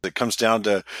It comes down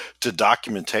to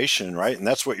documentation, right? And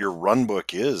that's what your run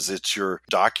book is. It's your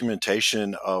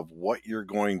documentation of what you're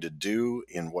going to do,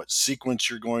 in what sequence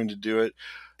you're going to do it.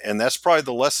 And that's probably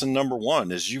the lesson number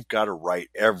one is you've got to write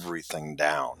everything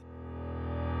down.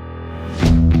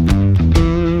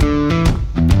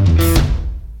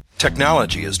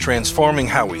 Technology is transforming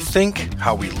how we think,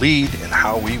 how we lead, and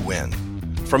how we win.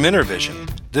 From InterVision,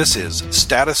 this is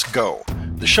Status Go,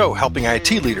 the show helping IT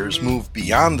leaders move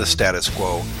beyond the status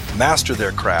quo, master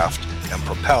their craft, and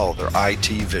propel their IT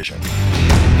vision.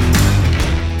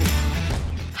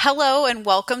 Hello and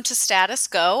welcome to Status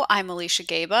Go. I'm Alicia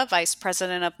Gaba, Vice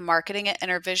President of Marketing at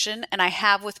InterVision, and I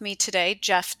have with me today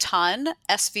Jeff Tunn,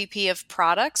 SVP of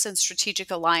Products and Strategic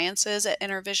Alliances at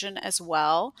InterVision as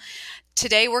well.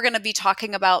 Today we're going to be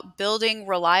talking about building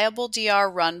reliable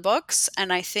DR runbooks,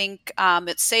 and I think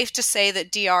it's safe to say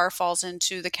that DR falls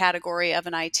into the category of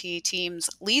an IT team's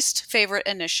least favorite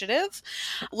initiative,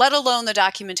 let alone the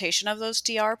documentation of those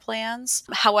DR plans.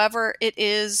 However, it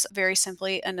is very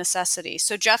simply a necessity.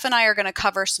 So Jeff and I are going to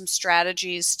cover some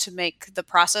strategies to make the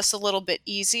process a little bit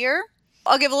easier.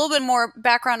 I'll give a little bit more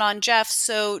background on Jeff.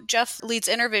 So Jeff leads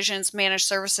InterVision's managed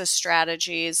services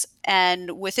strategies,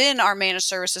 and within our managed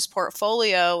services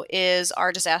portfolio is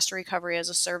our disaster recovery as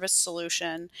a service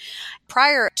solution.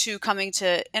 Prior to coming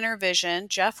to InterVision,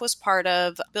 Jeff was part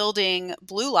of building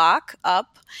BlueLock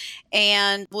up,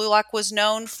 and BlueLock was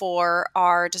known for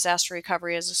our disaster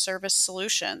recovery as a service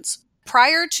solutions.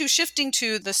 Prior to shifting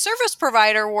to the service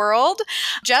provider world,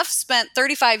 Jeff spent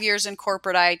 35 years in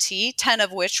corporate IT, 10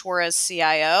 of which were as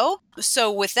CIO.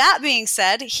 So with that being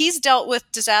said, he's dealt with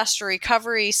disaster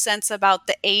recovery since about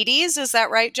the 80s. Is that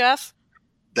right, Jeff?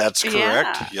 That's correct.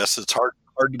 Yeah. Yes, it's hard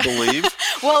to believe.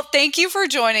 Well, thank you for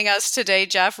joining us today,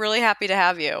 Jeff. Really happy to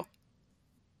have you.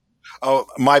 Oh,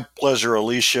 my pleasure,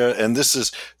 Alicia. And this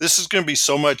is going to be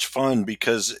so much fun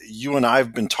because you and I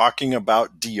have been talking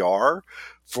about DR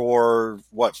for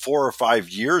 4 or 5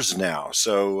 years now.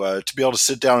 So to be able to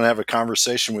sit down and have a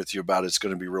conversation with you about it's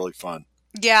going to be really fun.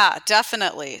 Yeah,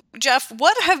 definitely. Jeff,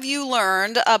 what have you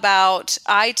learned about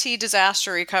IT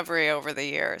disaster recovery over the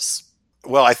years?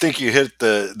 Well, I think you hit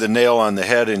the nail on the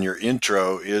head in your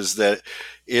intro, is that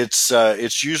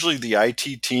it's usually the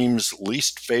IT team's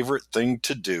least favorite thing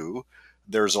to do.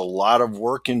 There's a lot of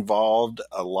work involved,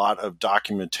 a lot of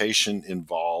documentation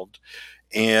involved,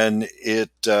 and it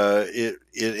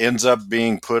ends up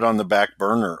being put on the back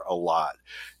burner a lot.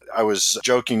 I was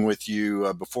joking with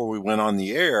you before we went on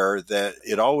the air that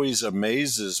it always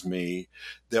amazes me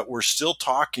that we're still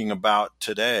talking about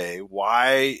today,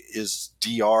 why is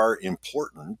DR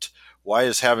important? Why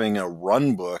is having a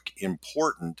run book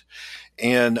important?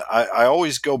 And I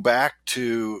always go back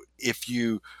to, if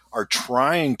you are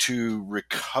trying to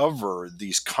recover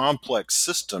these complex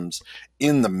systems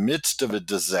in the midst of a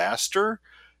disaster,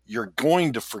 you're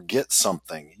going to forget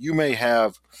something. You may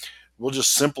have, we'll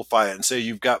just simplify it and say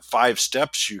you've got 5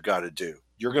 steps you got to do.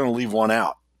 You're going to leave one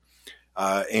out.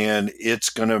 And it's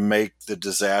going to make the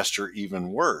disaster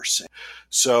even worse.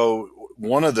 So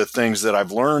one of the things that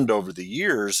I've learned over the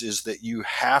years is that you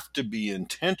have to be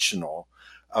intentional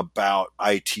about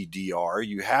ITDR.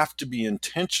 You have to be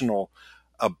intentional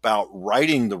about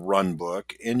writing the run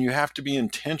book, and you have to be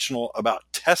intentional about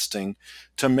testing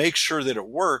to make sure that it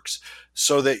works,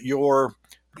 so that you're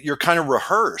kind of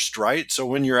rehearsed, right? So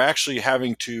when you're actually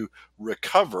having to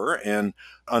recover, and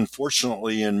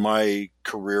unfortunately in my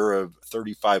career of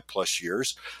 35 plus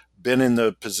years, been in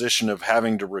the position of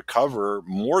having to recover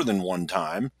more than one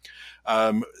time.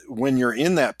 When you're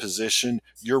in that position,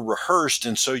 you're rehearsed,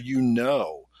 and so you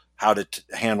know how to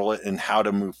handle it and how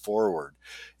to move forward.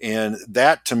 And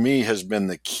that, to me, has been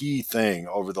the key thing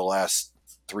over the last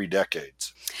 3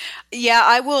 decades. Yeah,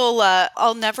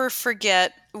 I'll never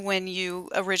forget when you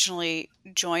originally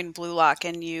joined BlueLock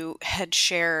and you had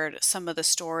shared some of the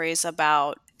stories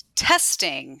about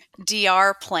testing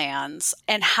DR plans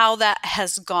and how that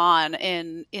has gone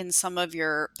in some of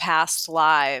your past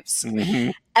lives. Mm-hmm.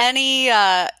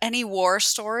 Any war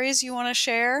stories you want to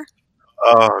share?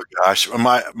 Oh gosh,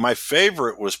 my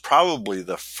favorite was probably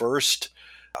the first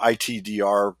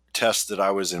ITDR test that I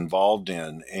was involved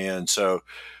in, and so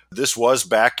this was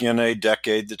back in a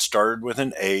decade that started with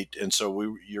an 8, and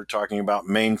so you're talking about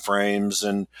mainframes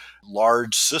and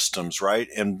large systems, right?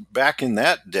 And back in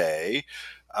that day,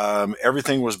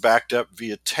 everything was backed up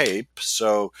via tape,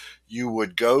 so you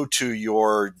would go to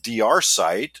your DR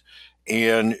site,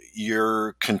 and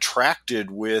you're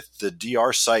contracted with the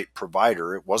DR site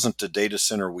provider. It wasn't the data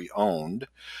center we owned.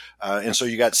 And so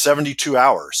you got 72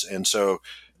 hours. And so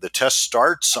The test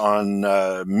starts on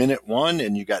minute one,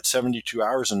 and you got 72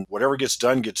 hours, and whatever gets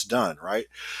done, right?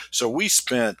 So we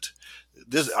spent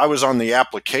this. I was on the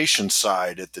application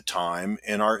side at the time,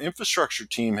 and our infrastructure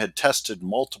team had tested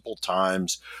multiple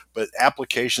times, but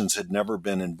applications had never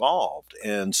been involved.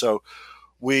 And so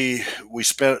we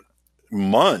spent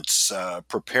months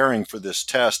preparing for this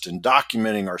test and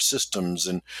documenting our systems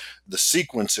and the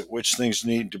sequence at which things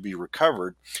need to be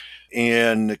recovered.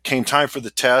 And it came time for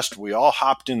the test. We all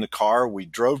hopped in the car. We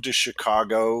drove to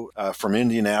Chicago from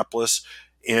Indianapolis,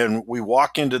 and we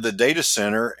walk into the data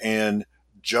center, and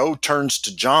Joe turns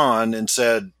to John and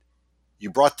said, "You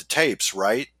brought the tapes,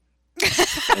 right?"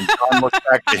 And John looked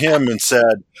back to him and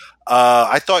said,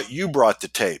 "I thought you brought the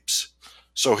tapes."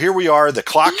 So here we are. The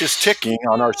clock is ticking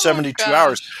on our 72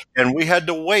 hours, and we had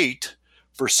to wait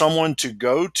for someone to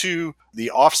go to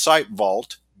the offsite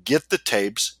vault, get the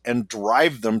tapes, and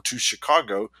drive them to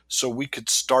Chicago so we could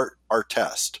start our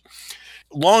test.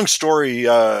 Long story,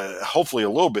 hopefully a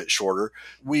little bit shorter.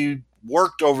 We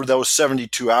worked over those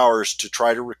 72 hours to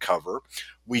try to recover.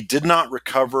 We did not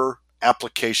recover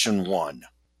application one.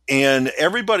 And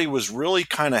everybody was really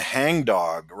kind of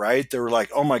hangdog, right? They were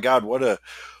like, "Oh my God, what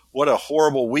a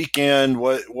horrible weekend,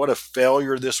 what a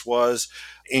failure this was."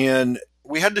 And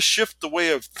we had to shift the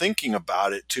way of thinking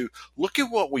about it to look at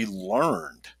what we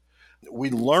learned. We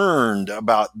learned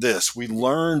about this. We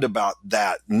learned about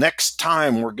that. Next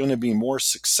time we're going to be more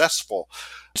successful.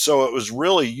 So it was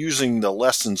really using the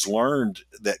lessons learned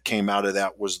that came out of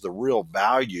that was the real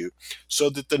value, so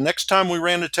that the next time we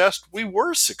ran a test, we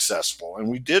were successful and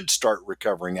we did start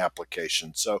recovering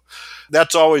applications. So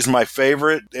that's always my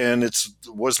favorite, and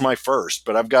was my first.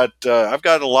 But I've got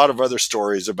a lot of other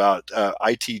stories about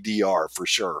ITDR for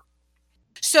sure.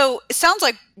 So it sounds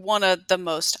like one of the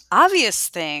most obvious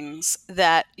things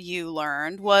that you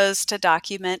learned was to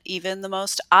document even the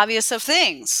most obvious of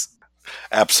things.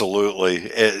 Absolutely.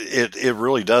 It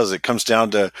really does. It comes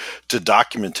down to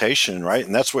documentation, right?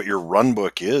 And that's what your run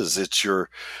book is. It's your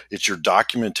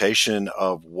documentation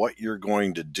of what you're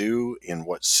going to do, in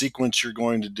what sequence you're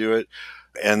going to do it.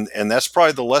 And that's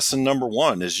probably the lesson number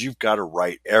one, is you've got to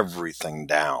write everything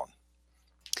down.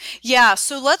 Yeah,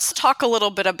 so let's talk a little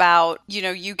bit about,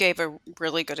 you gave a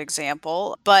really good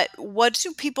example, but what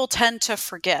do people tend to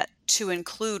forget to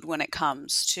include when it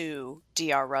comes to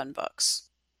DR run books?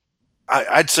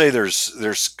 I'd say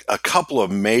there's a couple of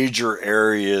major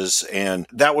areas, and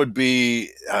that would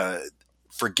be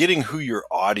forgetting who your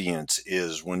audience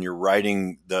is when you're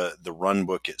writing the run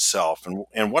book itself.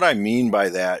 And what I mean by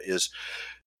that is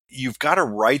you've got to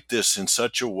write this in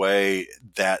such a way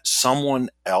that someone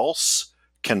else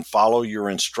can follow your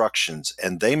instructions,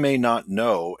 and they may not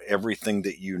know everything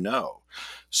that you know.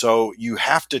 So you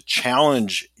have to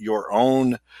challenge your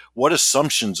own. What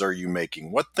assumptions are you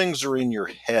making? What things are in your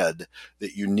head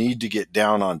that you need to get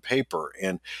down on paper?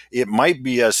 And it might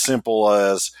be as simple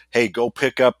as, "Hey, go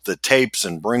pick up the tapes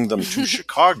and bring them to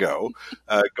Chicago,"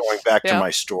 going back to my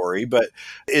story. But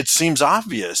it seems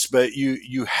obvious, but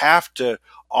you have to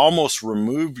almost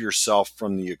remove yourself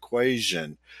from the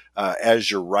equation as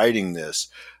you're writing this.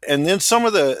 And then some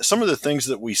of the things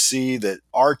that we see that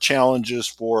are challenges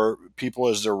for people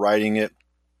as they're writing it,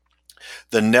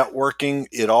 the networking.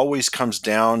 It always comes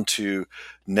down to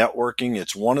networking.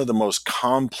 It's one of the most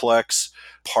complex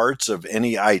parts of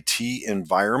any IT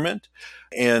environment.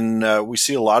 And we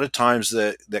see a lot of times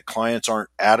that clients aren't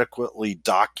adequately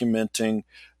documenting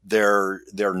their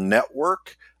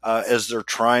network as they're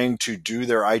trying to do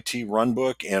their IT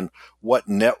runbook, and what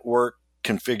network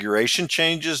configuration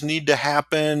changes need to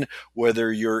happen,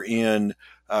 whether you're in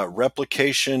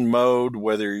replication mode,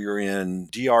 whether you're in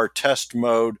DR test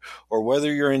mode, or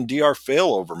whether you're in DR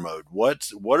failover mode.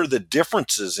 What are the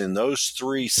differences in those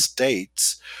three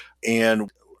states,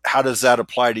 and how does that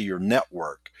apply to your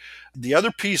network? The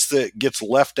other piece that gets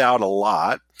left out a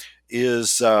lot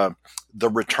is the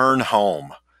return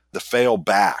home, the fail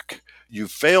back.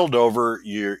 You've failed over,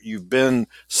 you've been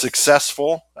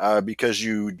successful because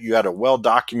you had a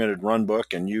well-documented run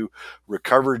book and you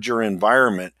recovered your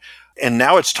environment. And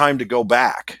now it's time to go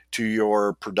back to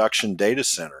your production data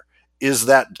center. Is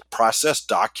that process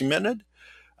documented?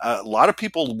 A lot of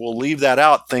people will leave that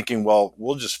out thinking, well,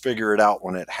 we'll just figure it out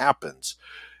when it happens.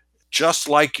 Just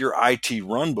like your IT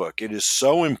runbook, it is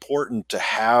so important to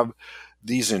have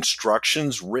these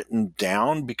instructions written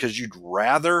down, because you'd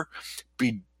rather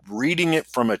be reading it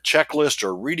from a checklist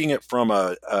or reading it from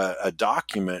a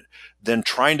document than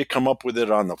trying to come up with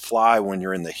it on the fly when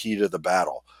you're in the heat of the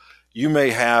battle. You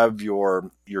may have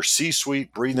your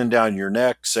C-suite breathing down your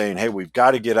neck saying, "Hey, we've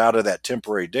got to get out of that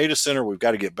temporary data center. We've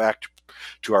got to get back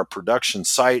to our production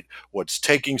site. What's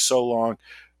taking so long?"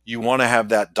 you want to have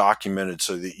that documented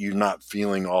so that you're not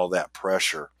feeling all that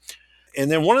pressure. And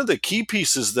then one of the key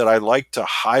pieces that I like to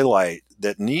highlight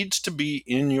that needs to be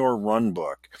in your run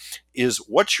book is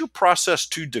what's your process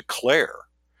to declare?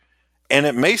 And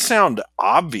it may sound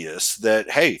obvious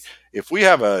that, hey, if we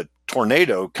have a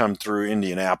tornado come through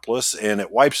Indianapolis and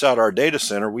it wipes out our data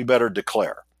center, we better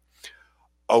declare.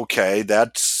 Okay,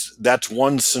 that's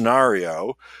one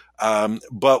scenario.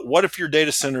 But what if your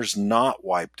data center's not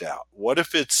wiped out? What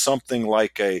if it's something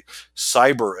like a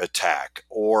cyber attack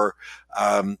or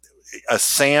a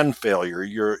SAN failure?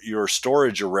 Your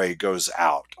storage array goes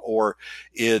out, or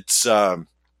it's a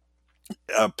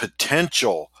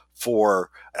potential for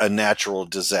a natural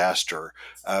disaster.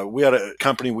 We had a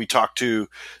company we talked to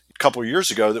a couple of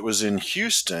years ago that was in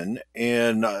Houston,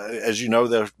 and as you know,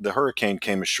 the hurricane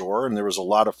came ashore, and there was a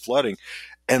lot of flooding,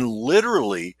 and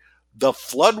literally the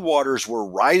floodwaters were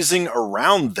rising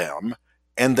around them,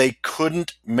 and they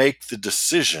couldn't make the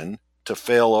decision to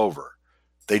fail over.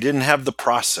 They didn't have the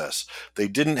process. They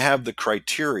didn't have the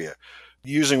criteria.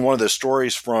 Using one of the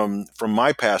stories from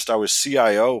my past, I was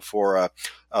CIO for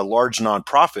a large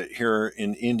nonprofit here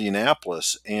in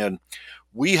Indianapolis, and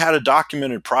we had a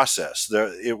documented process.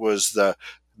 It was the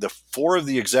four of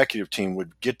the executive team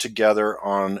would get together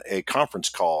on a conference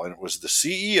call, and it was the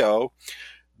CEO,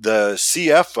 the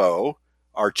CFO,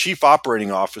 our chief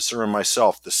operating officer, and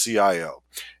myself, the CIO.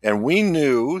 And we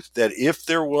knew that if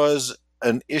there was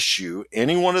an issue,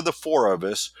 any one of the four of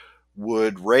us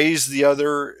would raise the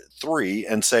other three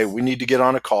and say, we need to get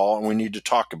on a call and we need to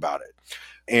talk about it.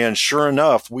 And sure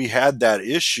enough, we had that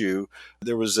issue.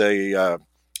 There was a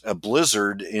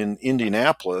blizzard in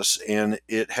Indianapolis, and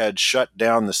it had shut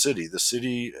down the city.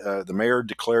 The mayor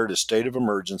declared a state of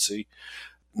emergency.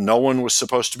 No one was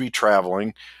supposed to be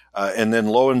traveling. And then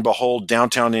lo and behold,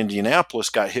 downtown Indianapolis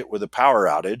got hit with a power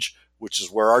outage, which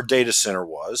is where our data center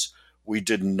was. We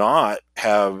did not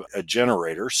have a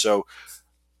generator, so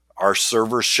our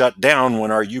servers shut down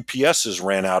when our UPSs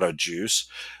ran out of juice.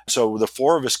 So the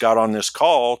four of us got on this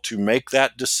call to make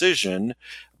that decision,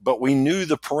 but we knew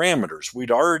the parameters.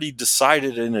 We'd already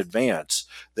decided in advance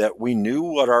that we knew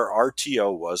what our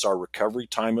RTO was, our recovery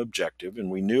time objective, and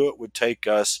we knew it would take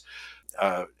us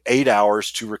 8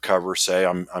 hours to recover. Say,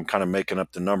 I'm kind of making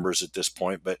up the numbers at this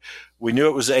point, but we knew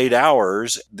it was 8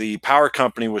 hours. The power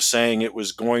company was saying it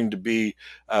was going to be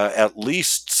at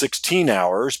least 16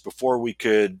 hours before we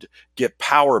could get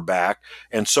power back.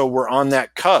 And so we're on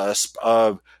that cusp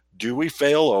of, do we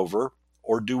fail over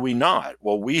or do we not?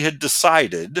 Well, we had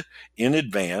decided in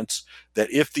advance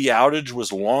that if the outage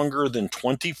was longer than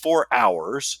 24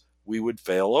 hours, we would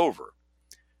fail over.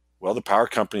 Well, the power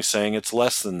company's saying it's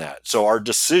less than that. So our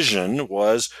decision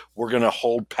was we're going to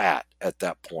hold pat at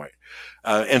that point.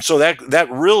 And so that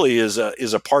really is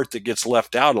a part that gets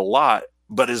left out a lot,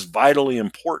 but is vitally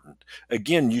important.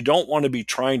 Again, you don't want to be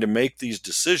trying to make these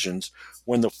decisions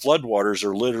when the floodwaters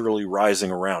are literally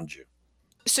rising around you.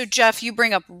 So, Jeff, you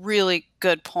bring up really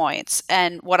good points.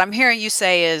 And what I'm hearing you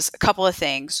say is a couple of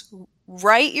things.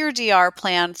 Write your DR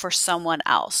plan for someone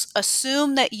else.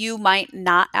 Assume that you might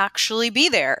not actually be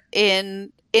there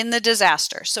in the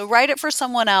disaster. So write it for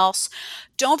someone else.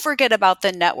 Don't forget about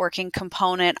the networking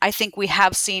component. I think we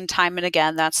have seen time and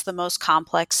again, that's the most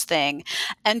complex thing.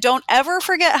 And don't ever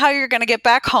forget how you're going to get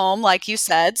back home, like you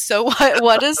said. So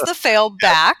what is the fail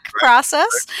back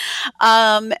process?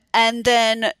 And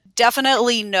then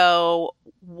definitely know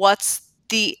what's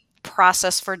the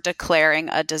process for declaring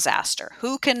a disaster.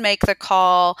 Who can make the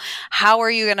call? How are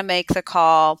you going to make the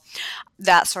call?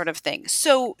 That sort of thing.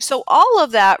 So all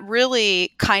of that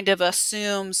really kind of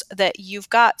assumes that you've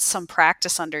got some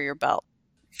practice under your belt.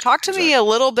 Talk to me a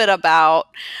little bit about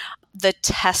the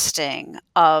testing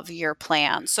of your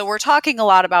plan. So we're talking a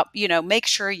lot about, make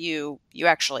sure you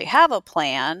actually have a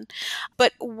plan,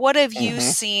 but what have you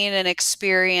seen and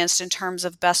experienced in terms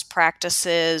of best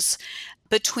practices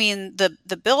between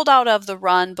the build out of the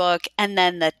run book and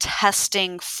then the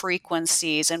testing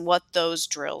frequencies and what those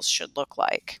drills should look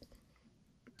like?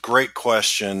 Great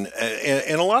question.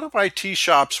 And a lot of IT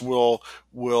shops will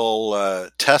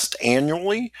test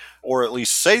annually, or at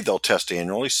least say they'll test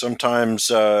annually. Sometimes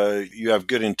you have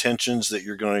good intentions that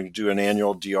you're going to do an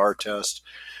annual DR test,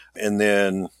 and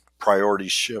then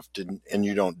priorities shift and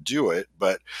you don't do it.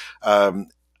 But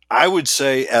I would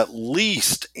say at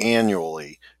least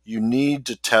annually, you need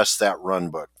to test that run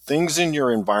book. Things in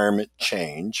your environment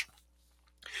change.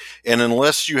 And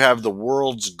unless you have the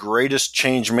world's greatest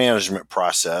change management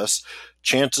process,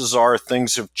 chances are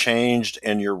things have changed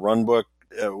and your run book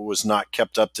was not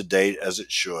kept up to date as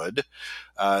it should.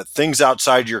 Things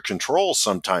outside your control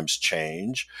sometimes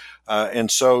change.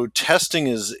 And so testing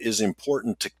is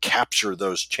important to capture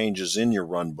those changes in your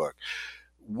run book.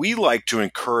 We like to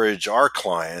encourage our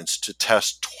clients to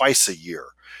test twice a year.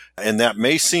 And that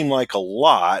may seem like a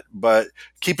lot, but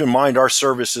keep in mind our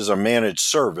service is a managed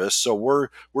service, so we're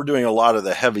doing a lot of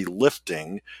the heavy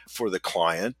lifting for the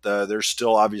client. There's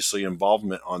still obviously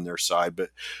involvement on their side, but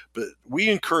we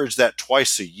encourage that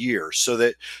twice a year so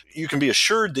that you can be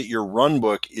assured that your run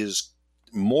book is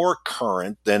more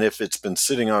current than if it's been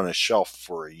sitting on a shelf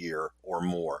for a year or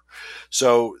more.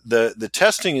 So the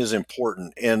testing is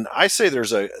important, and I say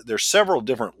there's several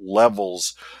different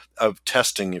levels of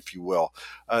testing, if you will.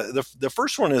 The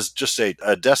first one is just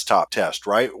a desktop test,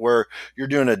 right? Where you're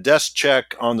doing a desk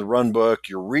check on the run book,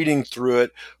 you're reading through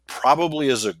it, probably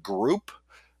as a group,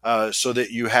 so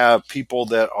that you have people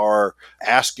that are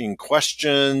asking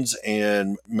questions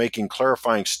and making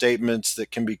clarifying statements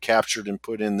that can be captured and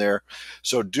put in there.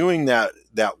 So doing that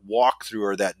walkthrough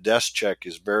or that desk check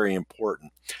is very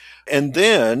important. And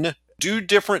then do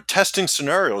different testing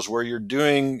scenarios where you're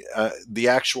doing the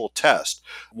actual test.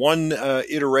 One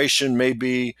iteration may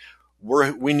be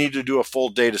we need to do a full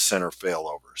data center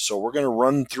failover. So we're going to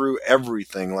run through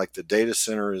everything like the data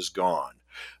center is gone.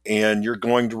 And you're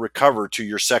going to recover to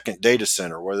your second data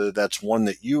center, whether that's one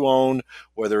that you own,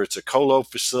 whether it's a colo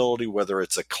facility, whether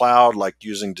it's a cloud, like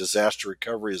using disaster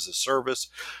recovery as a service.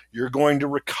 You're going to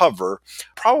recover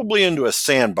probably into a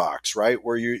sandbox, right?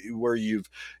 Where you've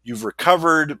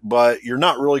recovered, but you're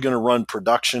not really going to run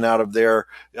production out of there.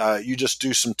 You just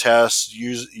do some tests,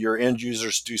 your end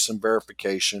users do some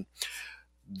verification.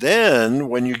 Then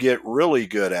when you get really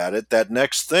good at it, that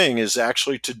next thing is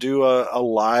actually to do a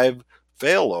live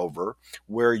failover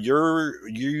where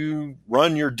you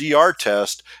run your DR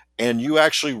test and you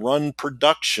actually run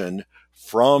production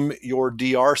from your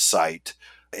DR site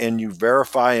and you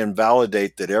verify and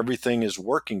validate that everything is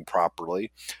working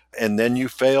properly, and then you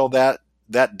fail that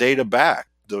data back.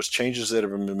 Those changes that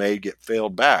have been made get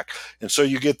failed back. And so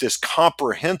you get this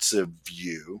comprehensive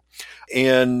view,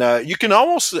 and you can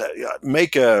almost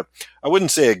make I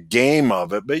wouldn't say a game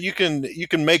of it, but you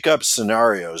can make up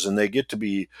scenarios, and they get to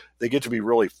be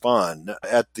really fun.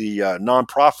 At the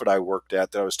nonprofit I worked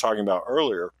at that I was talking about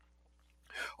earlier,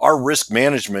 our risk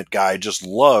management guy just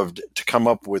loved to come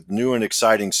up with new and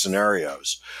exciting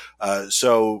scenarios.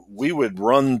 So we would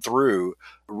run through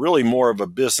really more of a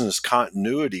business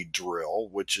continuity drill,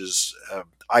 which is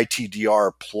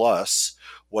ITDR plus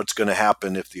what's going to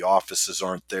happen if the offices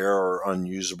aren't there or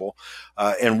unusable.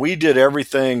 And we did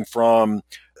everything from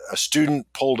a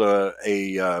student pulled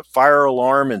a fire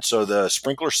alarm, and so the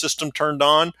sprinkler system turned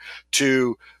on,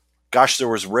 to gosh, there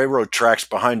was railroad tracks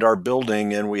behind our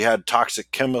building and we had toxic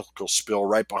chemical spill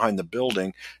right behind the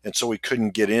building. And so we couldn't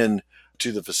get in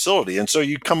to the facility. And so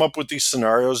you come up with these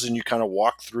scenarios and you kind of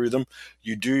walk through them.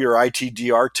 You do your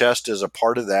ITDR test as a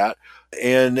part of that.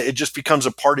 And it just becomes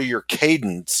a part of your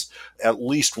cadence at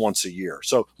least once a year.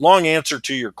 So long answer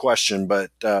to your question,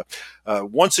 but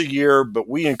once a year, but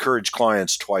we encourage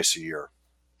clients twice a year.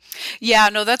 Yeah,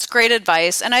 no, that's great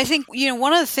advice. And I think,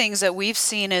 one of the things that we've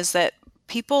seen is that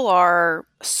people are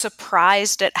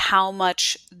surprised at how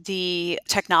much the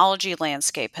technology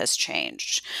landscape has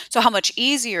changed. So how much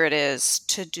easier it is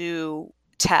to do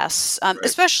tests, Right.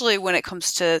 especially when it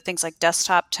comes to things like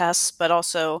desktop tests, but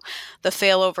also the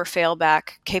failover,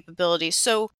 failback capabilities.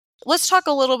 So let's talk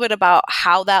a little bit about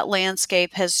how that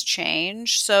landscape has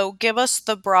changed. So give us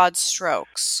the broad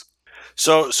strokes.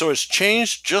 So it's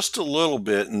changed just a little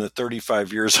bit in the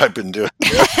 35 years I've been doing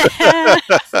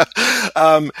it.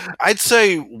 I'd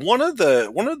say one of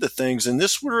the things, and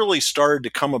this really started to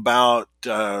come about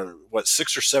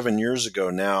 6 or 7 years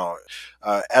ago now,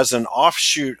 as an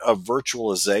offshoot of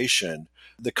virtualization,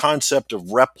 the concept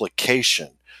of replication.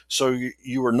 So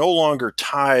you are no longer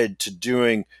tied to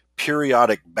doing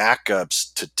periodic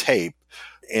backups to tape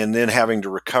and then having to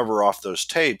recover off those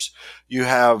tapes. You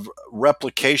have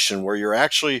replication where you're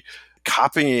actually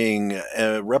copying,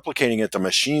 replicating at the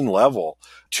machine level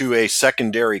to a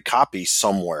secondary copy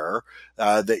somewhere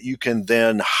that you can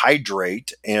then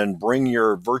hydrate and bring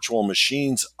your virtual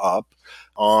machines up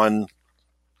on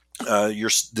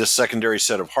this secondary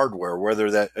set of hardware, whether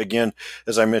that, again,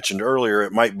 as I mentioned earlier,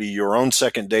 it might be your own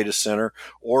second data center,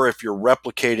 or if you're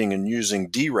replicating and using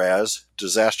DRaaS,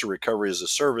 disaster recovery as a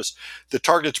service, the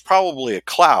target's probably a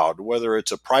cloud, whether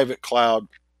it's a private cloud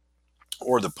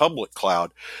or the public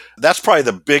cloud. That's probably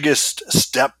the biggest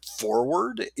step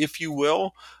forward, if you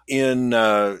will, in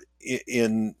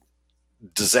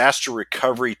disaster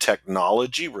recovery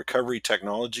technology. Recovery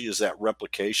technology is that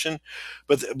replication.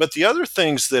 But the other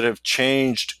things that have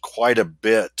changed quite a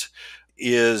bit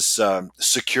is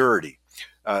security.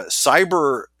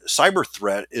 Cyber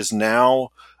threat is now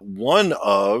one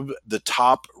of the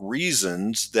top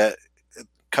reasons that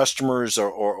customers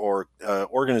or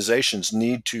organizations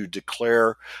need to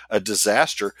declare a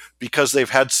disaster, because they've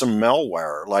had some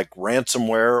malware like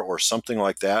ransomware or something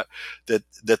like that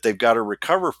they've got to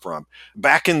recover from.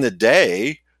 Back in the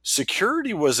day,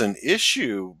 security was an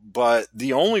issue, but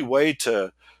the only way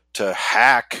to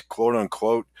hack, quote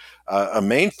unquote, a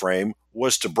mainframe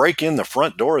was to break in the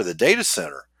front door of the data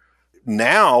center.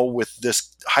 Now, with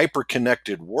this hyper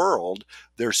connected world,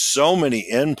 there's so many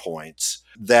endpoints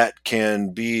that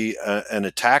can be an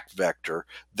attack vector.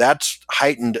 That's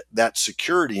heightened that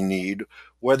security need,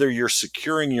 whether you're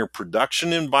securing your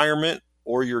production environment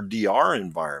or your DR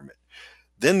environment.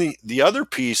 Then the other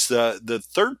piece, the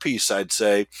third piece I'd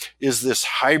say, is this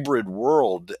hybrid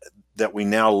world that we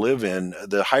now live in,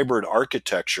 the hybrid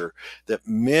architecture that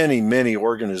many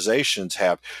organizations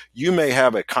have. You may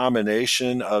have a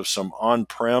combination of some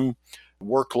on-prem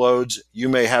workloads. You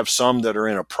may have some that are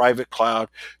in a private cloud.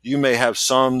 You may have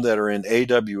some that are in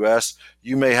AWS.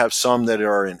 You may have some that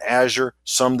are in Azure,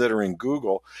 some that are in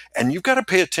Google. And you've got to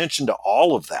pay attention to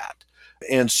all of that.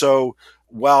 And so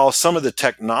while some of the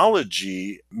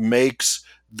technology makes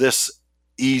this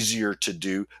easier to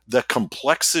do, the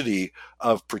complexity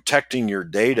of protecting your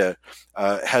data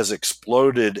has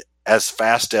exploded as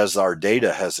fast as our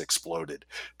data has exploded,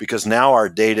 because now our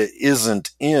data isn't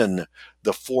in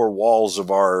the four walls of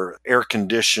our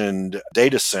air-conditioned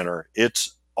data center.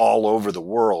 It's all over the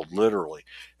world, literally,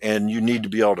 and you need to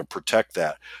be able to protect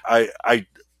that. I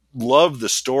love the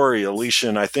story, Alicia,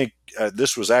 and I think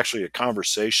this was actually a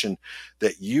conversation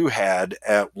that you had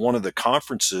at one of the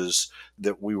conferences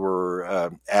that we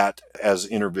were at as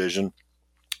Intervision.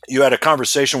 You had a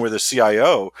conversation with a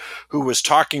CIO who was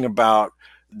talking about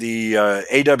the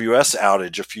AWS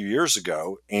outage a few years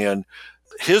ago, and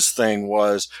his thing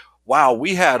was, wow,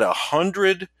 we had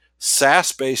 100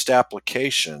 SaaS-based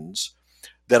applications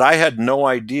that I had no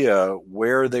idea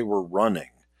where they were running.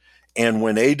 And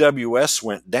when AWS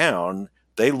went down,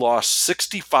 they lost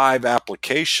 65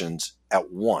 applications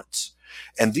at once.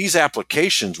 And these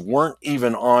applications weren't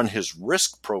even on his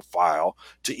risk profile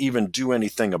to even do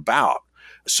anything about.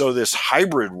 So this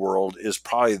hybrid world is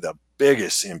probably the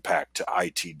biggest impact to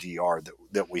ITDR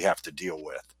that we have to deal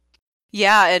with.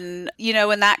 Yeah. And,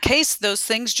 in that case, those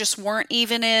things just weren't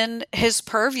even in his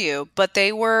purview, but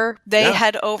they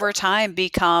had over time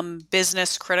become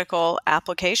business critical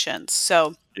applications.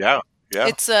 So yeah.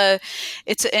 It's an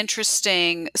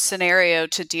interesting scenario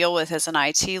to deal with as an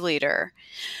IT leader.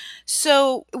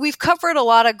 So we've covered a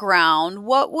lot of ground.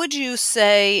 What would you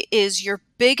say is your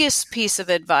biggest piece of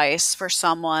advice for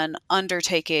someone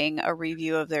undertaking a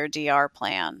review of their DR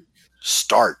plan?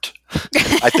 Start.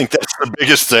 I think that's the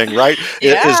biggest thing, right?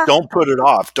 Yeah. Is don't put it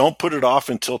off. Don't put it off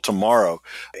until tomorrow.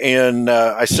 And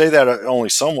I say that only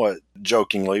somewhat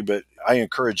jokingly, but I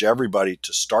encourage everybody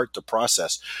to start the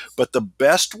process. But the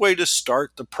best way to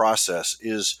start the process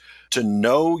is to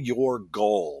know your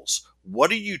goals.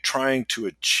 What are you trying to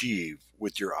achieve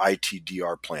with your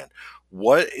ITDR plan?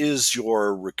 What is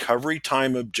your recovery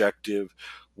time objective?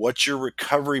 What's your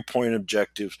recovery point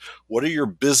objectives? What are your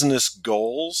business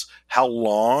goals? How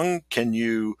long can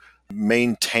you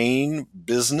maintain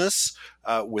business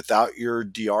without your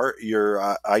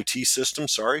IT system?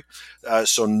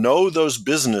 So know those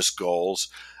business goals,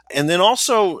 and then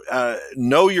also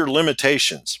know your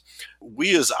limitations.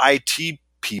 We as IT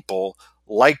people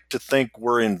like to think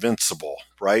we're invincible,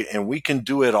 right? And we can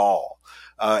do it all.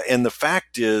 And the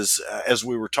fact is, as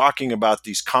we were talking about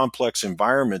these complex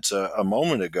environments a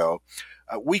moment ago,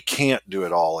 we can't do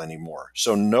it all anymore.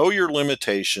 So know your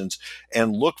limitations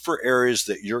and look for areas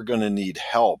that you're going to need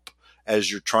help as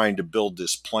you're trying to build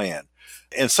this plan.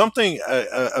 And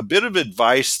a bit of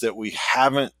advice that we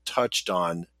haven't touched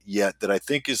on yet that I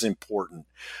think is important.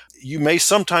 You may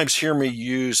sometimes hear me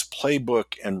use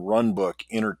playbook and runbook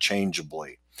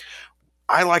interchangeably.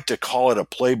 I like to call it a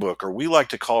playbook, or we like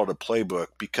to call it a playbook,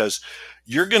 because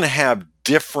you're going to have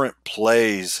different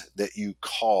plays that you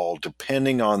call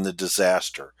depending on the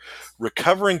disaster.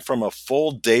 Recovering from a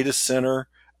full data center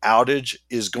outage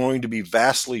is going to be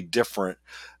vastly different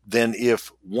than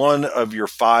if one of your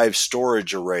 5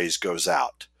 storage arrays goes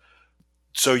out.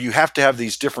 So you have to have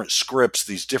these different scripts,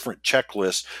 these different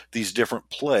checklists, these different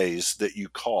plays that you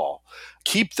call.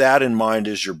 Keep that in mind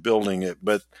as you're building it.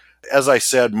 But as I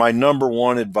said, my number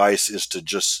one advice is to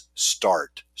just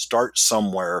start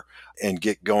somewhere and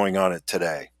get going on it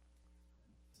today.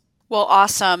 Well,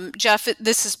 awesome. Jeff,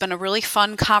 this has been a really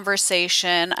fun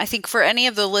conversation. I think for any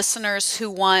of the listeners who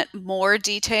want more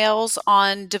details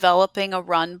on developing a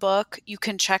run book, you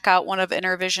can check out one of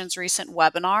InterVision's recent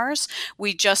webinars.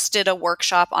 We just did a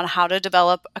workshop on how to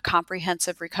develop a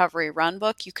comprehensive recovery run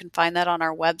book. You can find that on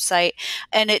our website,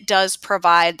 and it does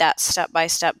provide that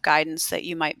step-by-step guidance that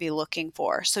you might be looking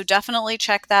for. So definitely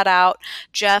check that out.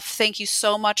 Jeff, thank you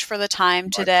so much for the time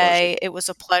today. It was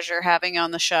a pleasure having you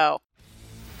on the show.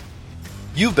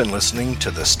 You've been listening to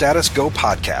the Status Go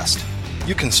podcast.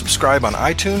 You can subscribe on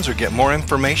iTunes or get more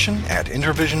information at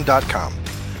intervision.com.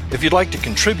 If you'd like to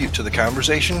contribute to the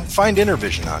conversation, find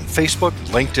InterVision on Facebook,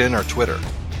 LinkedIn, or Twitter.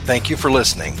 Thank you for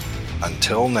listening.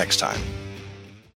 Until next time.